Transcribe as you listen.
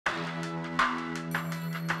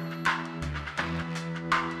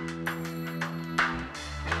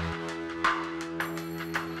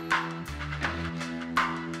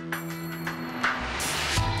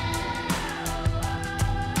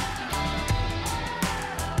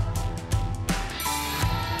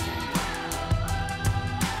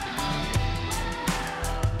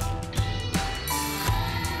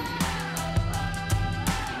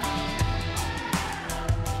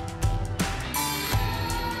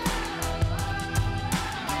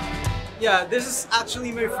Yeah, this is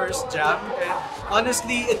actually my first jam, and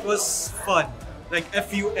honestly, it was fun. Like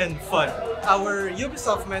FUN fun. Our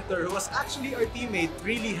Ubisoft mentor, who was actually our teammate,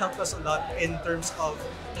 really helped us a lot in terms of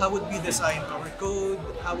how would we design our code,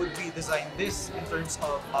 how would we design this in terms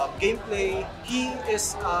of gameplay. He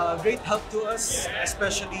is a great help to us,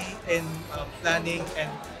 especially in planning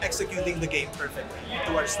and executing the game perfectly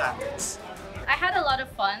to our standards. I had a lot of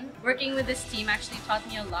fun. Working with this team actually taught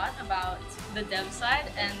me a lot about the dev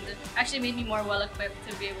side and actually made me more well equipped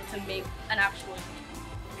to be able to make an actual game.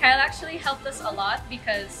 Kyle actually helped us a lot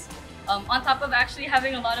because on top of actually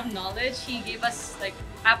having a lot of knowledge, he gave us like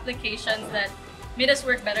applications that made us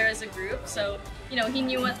work better as a group. So, you know, he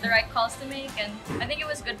knew what the right calls to make, and I think it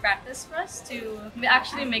was good practice for us to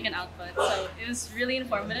actually make an output. So it was really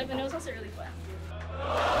informative and it was also really fun.